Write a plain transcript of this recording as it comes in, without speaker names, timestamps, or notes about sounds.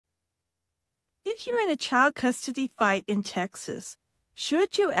If you're in a child custody fight in Texas,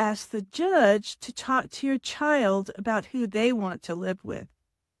 should you ask the judge to talk to your child about who they want to live with?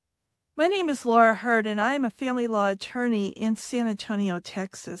 My name is Laura Hurd, and I am a family law attorney in San Antonio,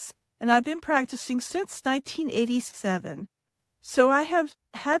 Texas, and I've been practicing since 1987. So I have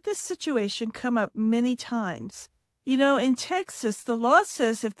had this situation come up many times. You know, in Texas, the law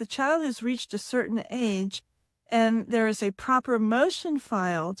says if the child has reached a certain age and there is a proper motion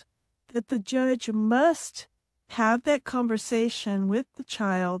filed, that the judge must have that conversation with the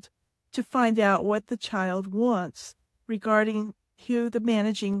child to find out what the child wants regarding who the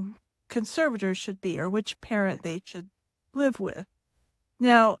managing conservator should be or which parent they should live with.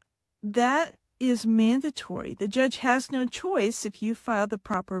 Now, that is mandatory. The judge has no choice if you file the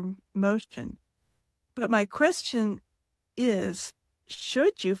proper motion. But my question is,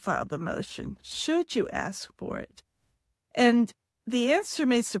 should you file the motion? Should you ask for it? And the answer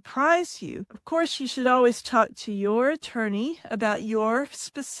may surprise you. Of course, you should always talk to your attorney about your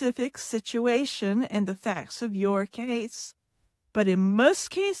specific situation and the facts of your case. But in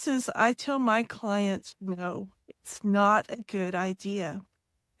most cases, I tell my clients, no, it's not a good idea.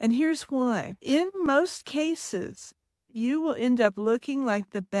 And here's why. In most cases, you will end up looking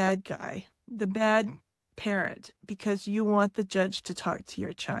like the bad guy, the bad parent, because you want the judge to talk to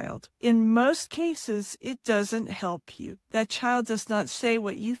your child. In most cases, it doesn't help you. That child does not say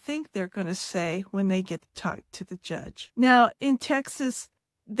what you think they're going to say when they get to talk to the judge. Now, in Texas,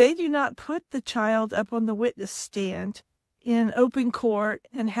 they do not put the child up on the witness stand in open court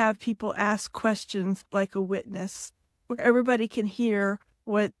and have people ask questions like a witness, where everybody can hear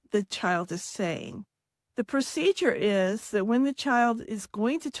what the child is saying. The procedure is that when the child is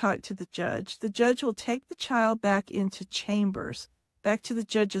going to talk to the judge will take the child back into chambers, back to the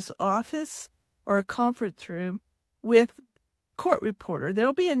judge's office or a conference room with court reporter.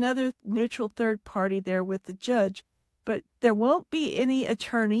 There'll be another neutral third party there with the judge, but there won't be any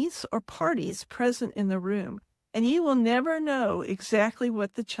attorneys or parties present in the room. And you will never know exactly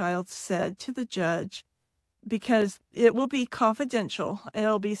what the child said to the judge because it will be confidential.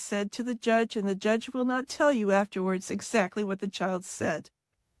 It'll be said to the judge, and the judge will not tell you afterwards exactly what the child said.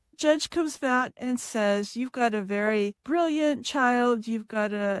 The judge comes out and says, you've got a very brilliant child. You've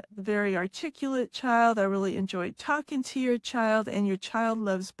got a very articulate child. I really enjoyed talking to your child, and your child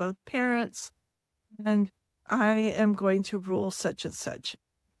loves both parents. And I am going to rule such and such.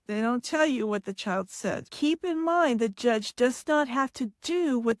 They don't tell you what the child said. Keep in mind the judge does not have to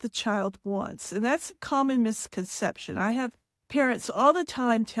do what the child wants. And that's a common misconception. I have parents all the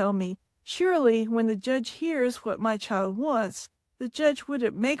time tell me, surely when the judge hears what my child wants, the judge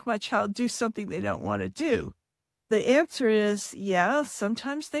wouldn't make my child do something they don't want to do. The answer is, yeah,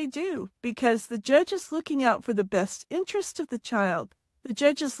 sometimes they do, because the judge is looking out for the best interest of the child. The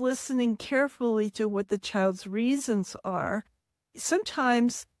judge is listening carefully to what the child's reasons are.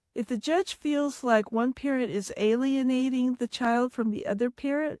 Sometimes, if the judge feels like one parent is alienating the child from the other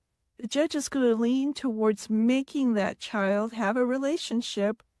parent, the judge is going to lean towards making that child have a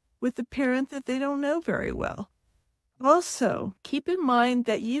relationship with the parent that they don't know very well. Also, keep in mind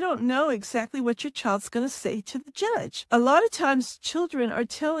that you don't know exactly what your child's going to say to the judge. A lot of times, children are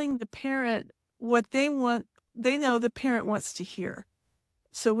telling the parent what they want, they know the parent wants to hear.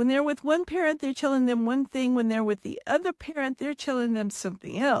 So when they're with one parent, they're telling them one thing. When they're with the other parent, they're telling them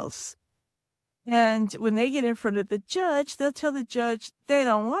something else. And when they get in front of the judge, they'll tell the judge they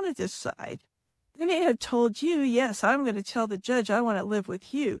don't want to decide. They may have told you, yes, I'm going to tell the judge I want to live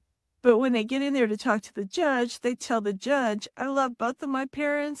with you. But when they get in there to talk to the judge, they tell the judge, I love both of my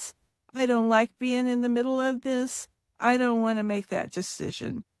parents. I don't like being in the middle of this. I don't want to make that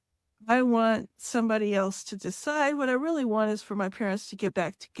decision. I want somebody else to decide. What I really want is for my parents to get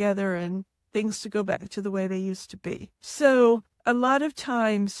back together and things to go back to the way they used to be. So a lot of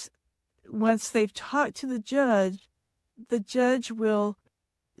times, once they've talked to the judge will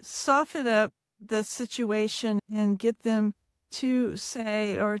soften up the situation and get them to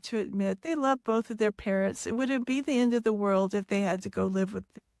say or to admit they love both of their parents. It wouldn't be the end of the world if they had to go live with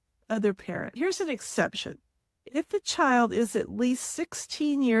the other parent. Here's an exception. If the child is at least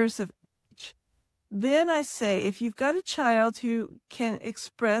 16 years of age, then I say if you've got a child who can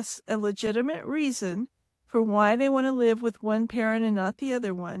express a legitimate reason for why they want to live with one parent and not the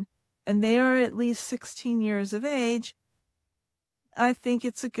other one, and they are at least 16 years of age, I think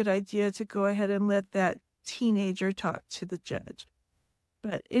it's a good idea to go ahead and let that teenager talk to the judge.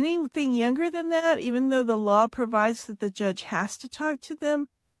 But anything younger than that, even though the law provides that the judge has to talk to them,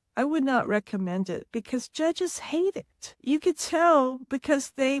 I would not recommend it because judges hate it. You could tell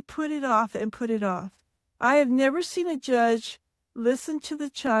because they put it off and put it off. I have never seen a judge Listen to the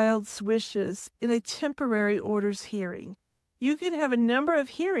child's wishes in a temporary orders hearing. You can have a number of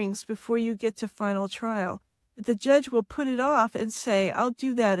hearings before you get to final trial. The judge will put it off and say, I'll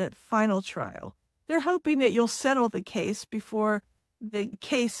do that at final trial. They're hoping that you'll settle the case before the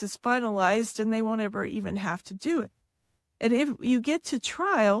case is finalized and they won't ever even have to do it. And if you get to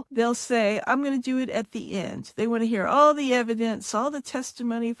trial, they'll say, I'm going to do it at the end. They want to hear all the evidence, all the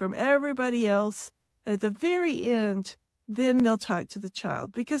testimony from everybody else. At the very end, then they'll talk to the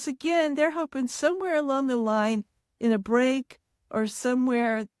child. Because again, they're hoping somewhere along the line, in a break or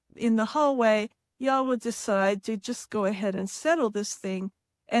somewhere in the hallway, y'all will decide to just go ahead and settle this thing,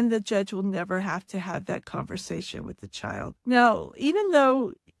 and the judge will never have to have that conversation with the child. Now, even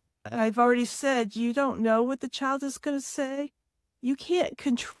though I've already said you don't know what the child is going to say, you can't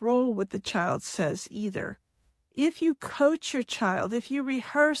control what the child says either. If you coach your child, if you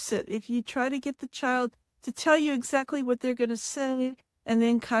rehearse it, if you try to get the child to tell you exactly what they're going to say and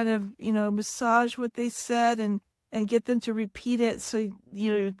then kind of, massage what they said and get them to repeat it so,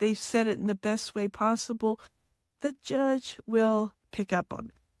 they've said it in the best way possible, the judge will pick up on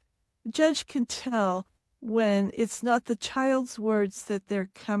it. The judge can tell when it's not the child's words that they're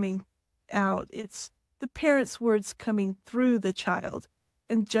coming out. It's the parent's words coming through the child.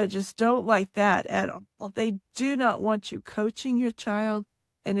 And judges don't like that at all. They do not want you coaching your child.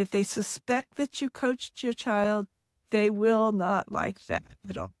 And if they suspect that you coached your child, they will not like that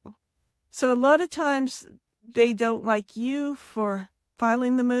at all. So a lot of times they don't like you for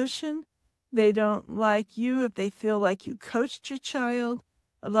filing the motion. They don't like you if they feel like you coached your child.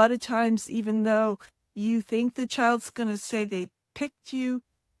 A lot of times, even though you think the child's going to say they picked you,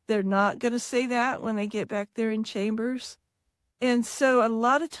 they're not going to say that when they get back there in chambers. And so a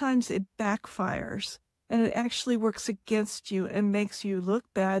lot of times it backfires and it actually works against you and makes you look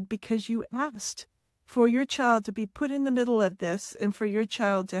bad because you asked for your child to be put in the middle of this and for your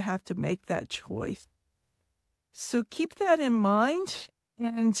child to have to make that choice. So keep that in mind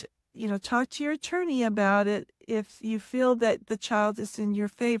and, talk to your attorney about it if you feel that the child is in your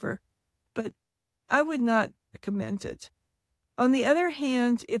favor. But I would not recommend it. On the other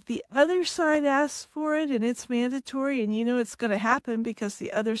hand, if the other side asks for it and it's mandatory and it's going to happen because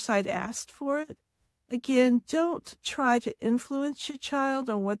the other side asked for it, again, don't try to influence your child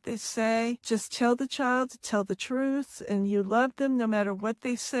on what they say. Just tell the child to tell the truth and you love them no matter what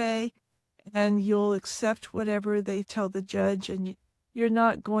they say and you'll accept whatever they tell the judge and you're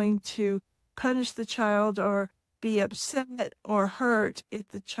not going to punish the child or be upset or hurt if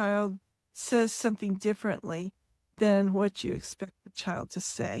the child says something differently than what you expect the child to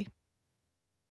say.